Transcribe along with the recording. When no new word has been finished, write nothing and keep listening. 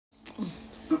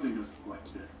Something doesn't quite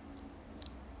fit.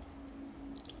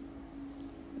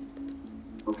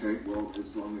 Okay, well,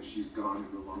 as long as she's gone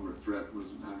and no longer a threat, what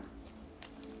does it matter?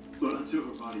 But until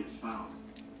her body is found,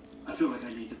 I feel like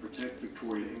I need to protect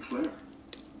Victoria and Claire.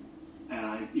 And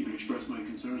I even expressed my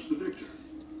concerns to Victor.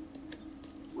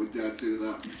 What did Dad say to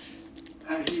that?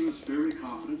 And he was very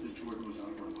confident that Jordan was out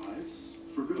of our lives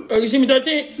for good. Oh, you see me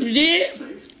 13? You did?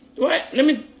 Safe. What? Let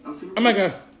me. Oh my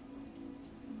God.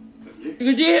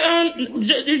 You did?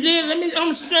 You did? Let me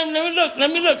look. Let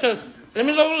me look. Let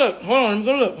me look. Hold on. Let me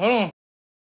go look. Hold on.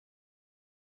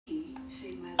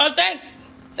 Oh, thank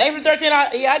you for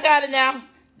 $13. Yeah, I got it now.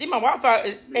 Then my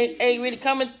Wi-Fi ain't really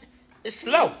coming. It's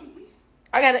slow.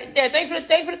 I got it. Yeah, thanks for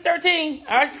the 13.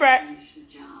 I was track.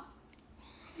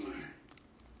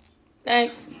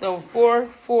 Thanks. So 4,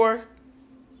 4,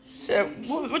 7.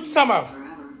 What you talking about?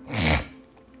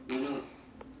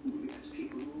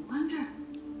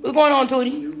 What's going on,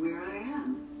 Tootie?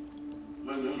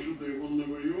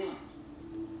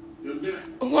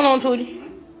 What's going on, Tootie?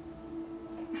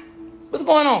 What's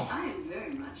going on? I am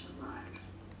very much alive.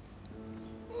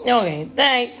 Okay,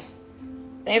 thanks.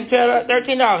 Thanks for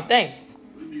 $13. Thanks.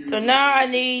 So now I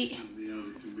need.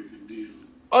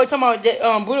 Oh, you talking about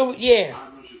that? Brutal? Yeah.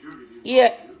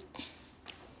 Yeah.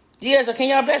 Yeah. So can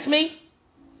y'all bless me?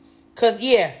 Cause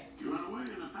yeah,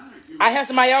 I helped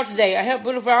somebody out today. I helped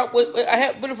Brutal out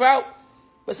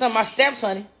with some of my stamps,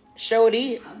 honey. Sure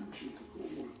did.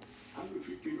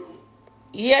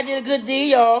 Yeah, I did a good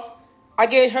deed, y'all. I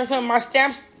gave her some of my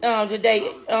stamps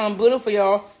today, Brutal, for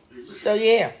y'all. So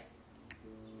yeah.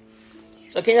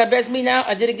 So can y'all bless me now?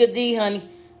 I did a good deed, honey.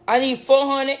 I need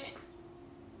 400.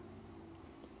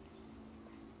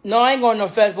 No, I ain't going to no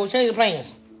festival. Change the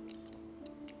plans.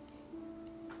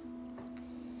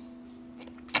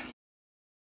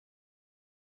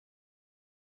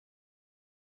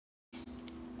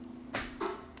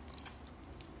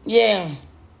 Yeah.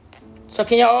 So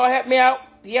can y'all all help me out?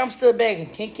 Yeah, I'm still begging.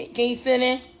 Can you send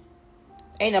in?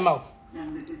 Ain't no more.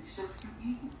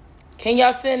 Can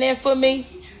y'all send in for me?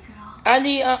 I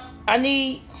need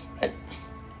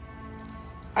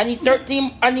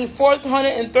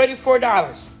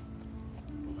 $434.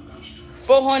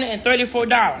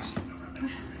 $434.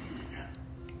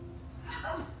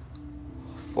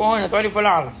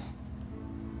 $434.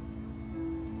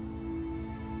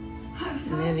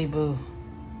 Nelly Boo.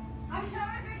 I'm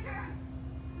sorry, Victor.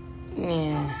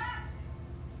 Yeah.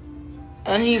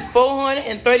 I need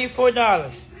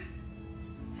 $434.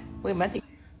 Wait a minute.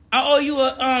 I owe you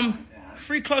a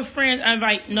free close friends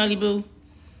invite, Nelly Boo.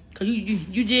 Cause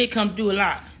you did come through a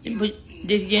lot. You put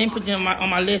this game, put them on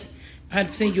my list. I had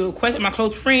to send you a request of my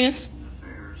close friends.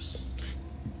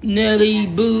 Nelly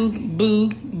Boo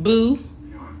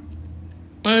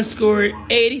 _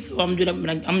 80. So I'm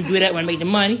gonna do that when I make the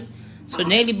money. So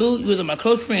Nelly Boo, you was my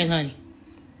close friends, honey.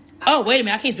 Oh wait a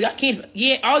minute, I can't.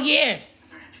 Yeah, oh yeah.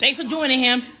 Thanks for joining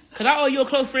him. Cause I owe you a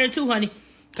close friend too, honey.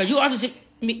 Cause you also sent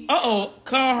me.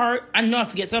 Carhartt. I know I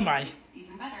forget somebody.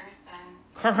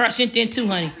 Carhartt sent in too,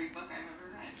 honey.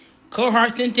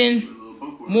 Carhartt sent in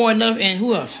more enough, and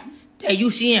who else? That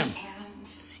UCM.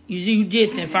 You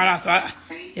did send $5. So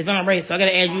it's on the rate, so I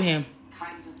gotta add you him.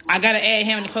 I gotta add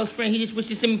him in the close friend. He just wished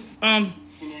to send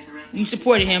you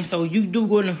supported him, so you do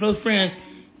go in the close friends.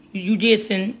 You did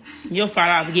send your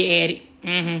 $5 to get added.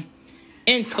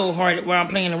 And Cold-Hearted while I'm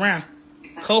playing around.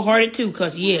 Cold-Hearted too,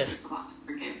 cause yeah.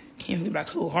 Can't forget about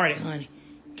Cold-Hearted, honey.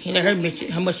 Can't let her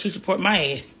mention how much she support my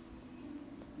ass.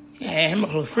 Yeah, him a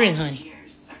close friend, honey.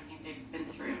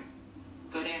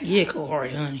 Yeah,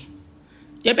 Cold-Hearted, honey.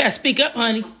 You better speak up,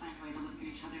 honey.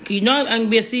 Cause you know I'm gonna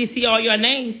be able to see all your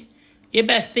names. You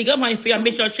better speak up, honey, for y'all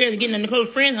miss your chance of getting in the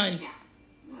close friends, honey.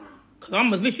 Cause I'm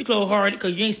gonna miss you Cold-Hearted,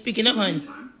 cause you ain't speaking up, honey.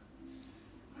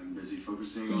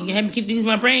 You can have me keep using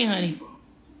my brain, honey.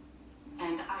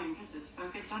 And I'm just as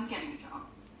focused on getting a job.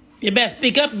 You better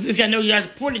speak up if y'all know y'all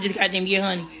supported this goddamn year,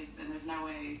 honey. Then there's no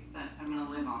way that I'm gonna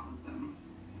live off of them.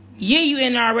 Yeah, you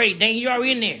in there already. Dang, you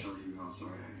already in there. How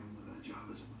sorry I am that that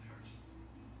job isn't with hers.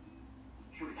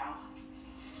 Here we go.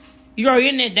 You already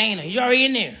in there, Dana. You already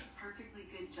in there. Perfectly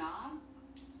good job.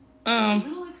 A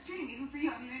little extreme, even for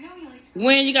you. I mean, I know you like.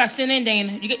 When you got sent in,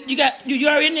 Dana. You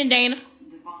already in there, Dana.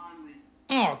 Devon was.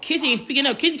 Oh, Kissy ain't speaking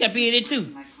up. Kissy got to be in there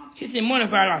too. Kissy in more than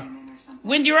 $5.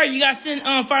 When Dior, you got to send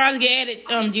 $5 to get added.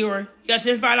 Dior, you got to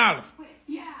send $5.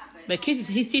 Yeah, But Kissy,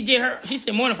 he did her. She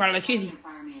said more than $5. Kissy,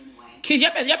 fire me anyway. Kissy,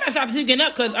 y'all better stop speaking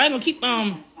up, cause I ain't gonna keep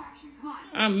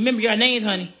remember your names,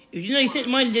 honey. If you know you sent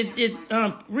money just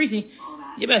recent,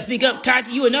 you better speak up.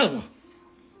 Tati, you another one.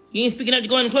 You ain't speaking up to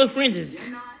go in the close friends.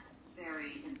 You're not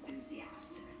very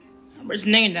enthusiastic. Write your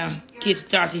name down, Kissy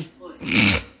Tati.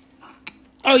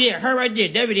 Oh, Oh yeah, her right there.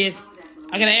 There it is.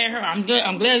 I gotta add her. I'm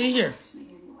glad you're here.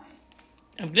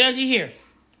 I'm glad you're here.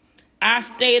 I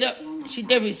stayed up. She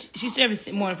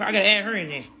definitely more. I gotta add her in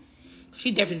there.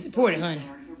 She definitely supported, honey,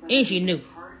 and she knew.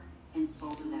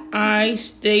 I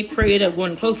stay prayed up.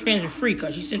 Going to close friends and free,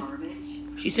 cause she sent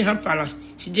her followers.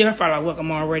 She did her follower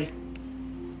welcome already.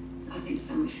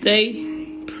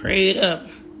 Stay prayed up.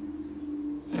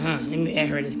 Let me add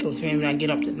her in this close friend when I get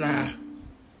off this line.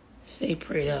 Stay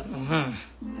prayed up.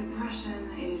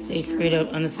 Stay prayed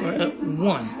up _ up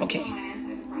 1. Okay.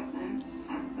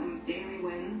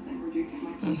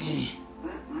 Okay.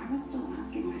 But I was still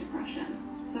masking my depression.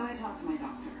 So I talked to my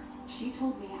doctor. She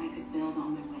told me I could build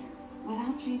on my wins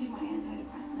without changing my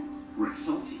antidepressant.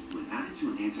 Rexulti, when added to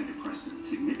an antidepressant,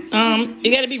 significantly... You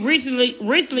gotta be recently,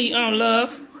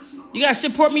 love. You gotta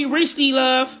support me recently,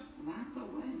 love. That's a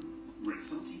win.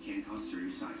 Rexulti can cause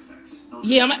serious side effects.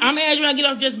 Yeah, I'm gonna add you when I get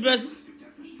off just.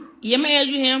 Yeah, I'm gonna add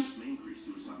you him.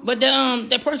 But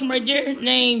that person right there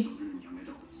named.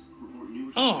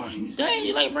 Oh, dang,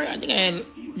 you like break? I think I had.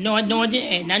 No, I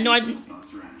didn't add. No, I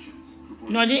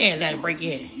didn't add that break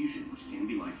yet.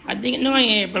 I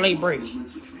ain't add late break.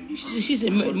 She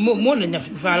said more than enough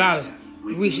 $5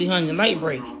 recently, honey. The light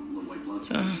break.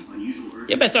 So,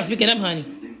 you better start speaking up, honey.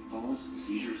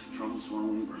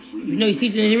 You know you see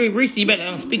the recently. You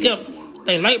better speak up.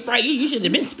 Like light bright. You should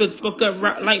have been spoke up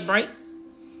light bright.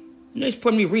 You know you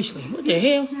supporting me recently. What the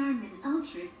hell?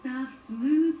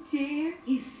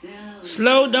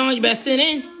 Slow down, you better sit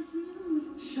in.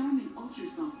 Charmin Ultra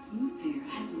Soft Smooth Tear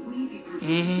has wavy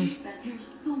perforations that tear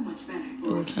so much better.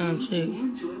 Old time chick. More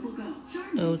enjoyable go.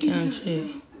 Old time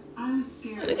chick. I was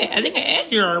scared. I think I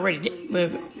added you already.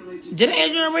 Did I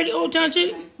add you already, old time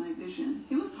chick?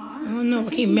 It was hard. I don't know. I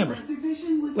can't remember.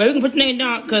 Well, we can put your name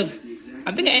down because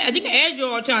I think I added you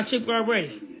old time chick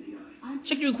already.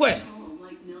 Check your request.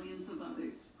 Like millions of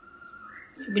others.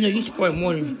 We know you support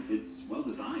more than It's well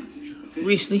designed.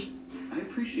 recently. I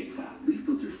appreciate that. Leaf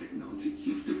Filter's technology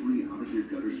keeps debris out of your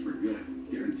gutters for good.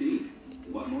 Guaranteed.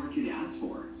 What more can you ask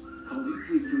for? Call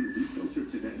 833 Leaf Filter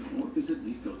today or visit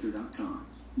leaffilter.com.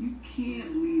 You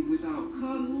can't leave without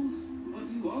cuddles, but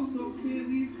you also can't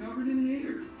leave covered in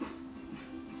hair.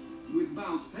 With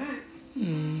Bounce Pet,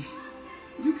 you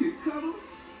can cuddle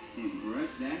and brush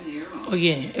that hair off. Oh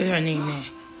yeah, what's her name now?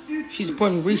 She's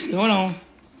supporting me recently. Hold on.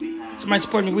 Somebody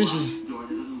supporting me recently.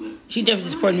 She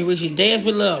definitely supporting me recently. Dance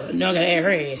with love. Now I gotta add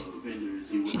her ass.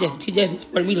 She definitely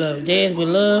supporting me love. Dance with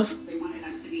love.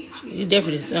 She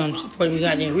definitely supporting me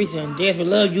goddamn recently. Dance with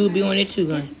love. You'll be on it too,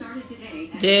 honey.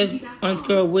 Dance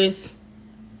 _with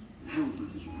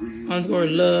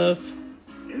 _love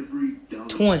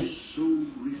 20.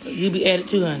 So you'll be added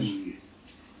too, honey.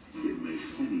 It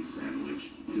makes any sandwich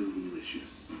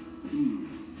delicious.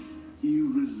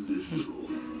 Irresistible.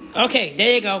 Okay,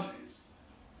 there you go.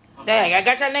 Dang, I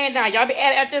got your name down. Y'all be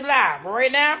added after the live. But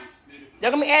right now,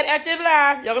 y'all gonna be added after the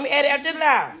live. Y'all gonna be added after the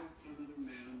live.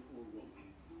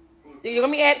 You're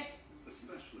gonna be added.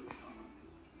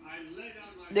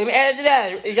 They be added to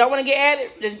that. If y'all wanna get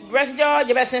added, the rest of y'all,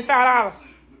 you better send $5.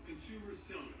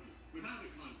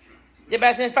 You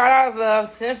better send $5, love.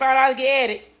 Send $5 to get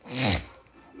added.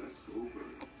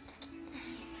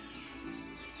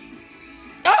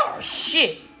 Oh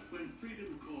shit.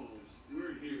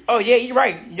 Oh yeah, you're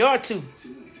right. Y'all too.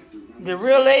 The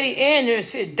real lady and the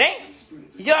shit. Damn.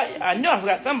 Y'all, I know I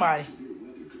forgot somebody.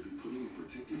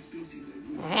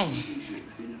 I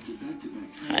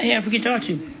didn't forget y'all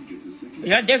too.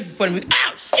 Y'all definitely supporting me.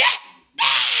 Oh shit!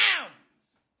 Damn!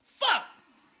 Fuck!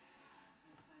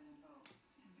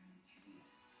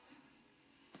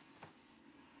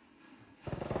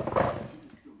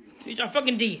 See y'all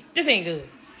fucking D. This ain't good.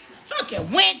 Fucking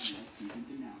wench!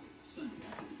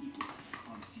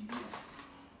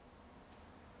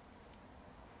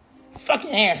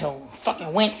 Fucking asshole. Fucking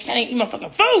wench. Can't eat my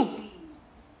fucking food.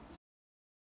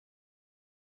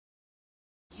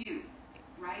 You,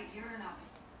 right? You're enough.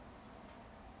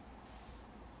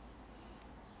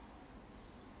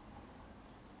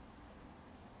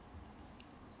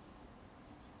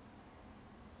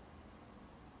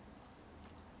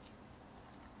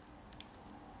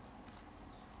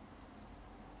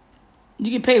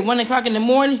 You get paid 1 o'clock in the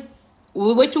morning?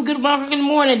 Well, wait till 1 o'clock in the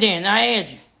morning then. I add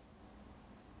you.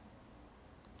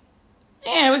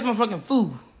 Damn, where's my fucking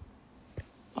food?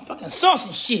 My fucking sauce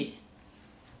and shit.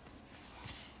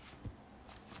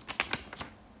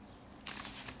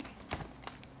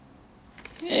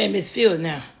 Yeah, Miss Field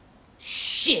now.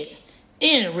 Shit.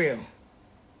 In the real.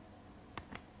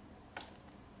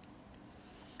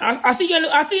 I see your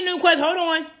new quest. Hold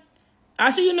on.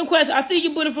 I see your new quest. I see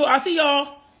you beautiful. I see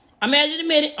y'all. I'm at it in a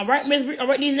minute. I'm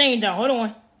writing these names down. Hold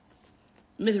on.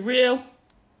 Miss Real.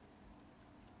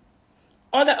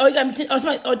 You got me thanks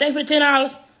for the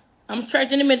 $10. I'm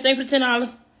subtracting in a minute. Thanks for the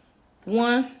 $10.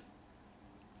 One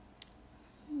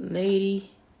lady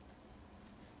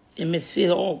and Miss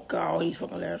Phil. Oh God, all these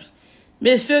fucking letters.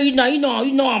 Miss Phil, you know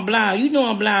I'm blind. You know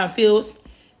I'm blind, Phil.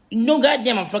 You know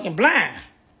goddamn I'm fucking blind.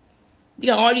 You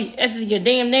got all these S's in your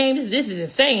damn names. This is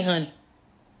insane, honey.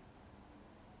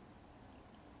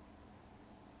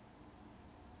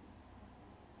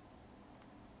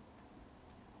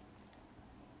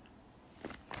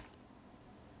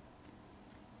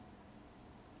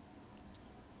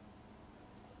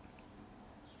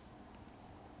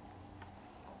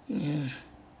 Yeah.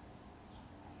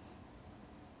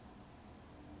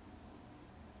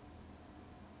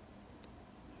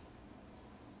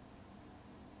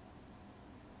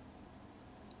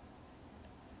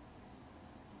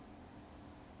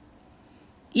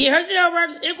 Yeah, her cell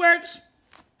works. It works.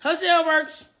 Her cell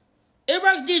works. It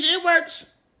works, DJ. It works.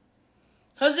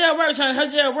 Her cell works, honey. Her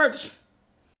cell works.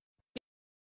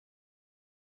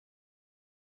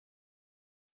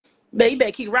 Baby, you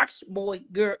better keep rocks, boy,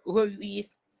 girl, whoever you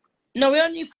is. No, we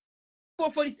don't need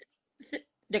 440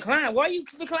 decline. Why you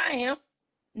decline him?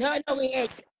 No, we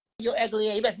ain't. You're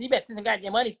ugly. You better send some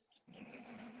goddamn money.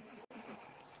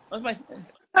 What's my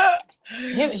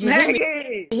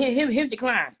Maggie. him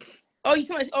decline? Oh, you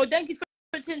somebody? Oh, thank you for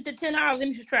 $10. Let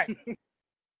me subtract.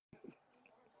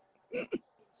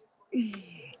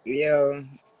 Yo,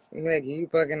 Maggie, you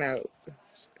fucking out.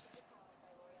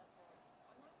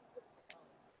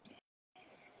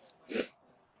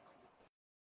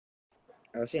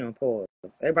 Oh, she on pause.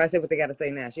 Everybody say what they gotta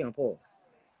say now. She on pause.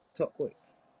 Talk quick.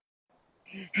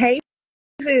 Hey,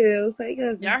 Phil. Say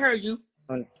cousin. Yeah, I heard you.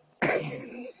 On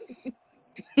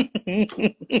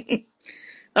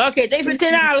Okay, thanks for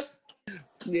 $10.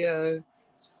 yeah.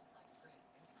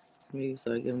 Maybe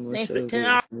so give him more Thanks for shows.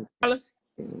 $10.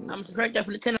 I'm subtract that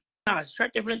for the $10.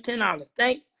 Subtract that for the $10.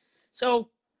 Thanks. So,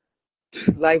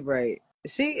 Like, right.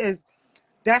 She is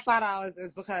that $5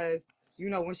 is because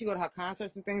when she go to her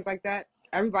concerts and things like that,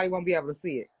 everybody won't be able to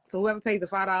see it. So whoever pays the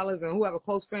 $5 and whoever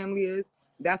close family is,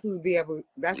 that's the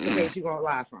page she's gonna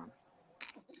live from.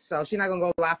 So she's not gonna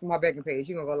go live from her begging page.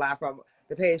 She's gonna go live from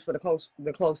the page for the close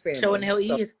family. showing the hell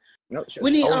he is. Nope,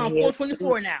 We need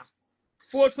 424 now.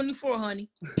 424, honey.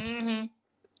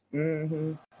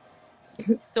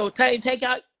 So take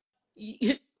out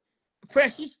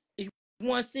Precious. If you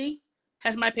want to see,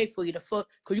 has my pay for you. The fuck,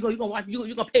 cause you're gonna watch.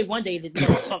 You're gonna pay one day. This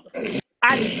motherfucker.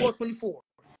 I need 424.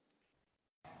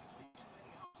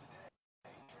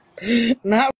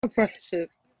 Not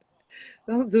Precious.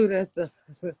 Don't do that stuff.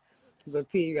 But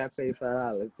P, you got to pay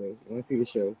 $5 because you want to see the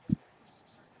show.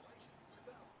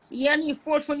 Yeah, I need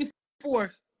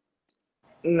 424.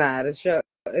 Nah, the show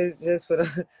is just for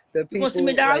the people. You want to send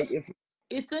me like $?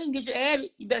 If you can get your ad,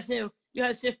 you better send. You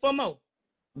have to send 4 more.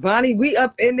 Bonnie, we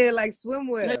up in there like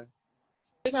swimwear.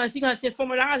 You're gonna send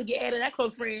 $4 to get added that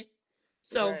close friend.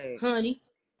 So, right. Honey,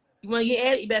 you want to get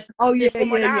added? You better send $4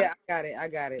 more. I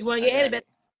got it. You want to get added? Better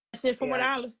send $4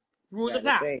 more. Rules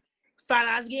apply.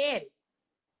 $5 to get added.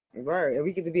 Right, and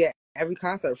we get to be at every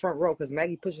concert front row because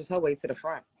Maggie pushes her way to the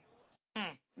front.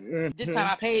 This time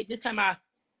I paid. This time I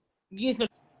used no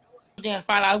damn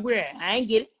 $5 where I ain't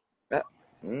get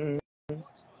it.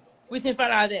 We sent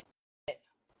 $5 there.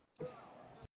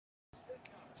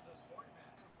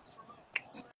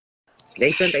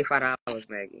 They sent they $5,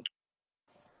 Maggie.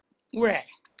 Where?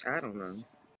 I don't know.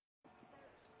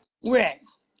 Where?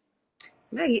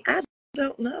 Maggie, I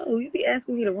don't know. You be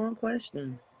asking me the wrong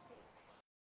question.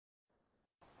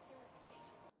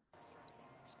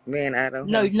 Man, I don't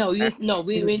know. No,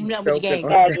 we're not with the gang.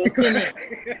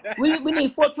 We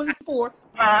need 424.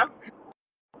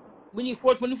 We need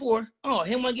 424. Oh,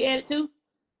 him want to get added too?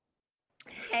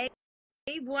 Hey,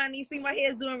 Bonnie, see my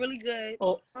hair's doing really good.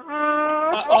 Oh,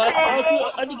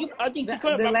 I think you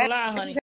put up a lie, honey.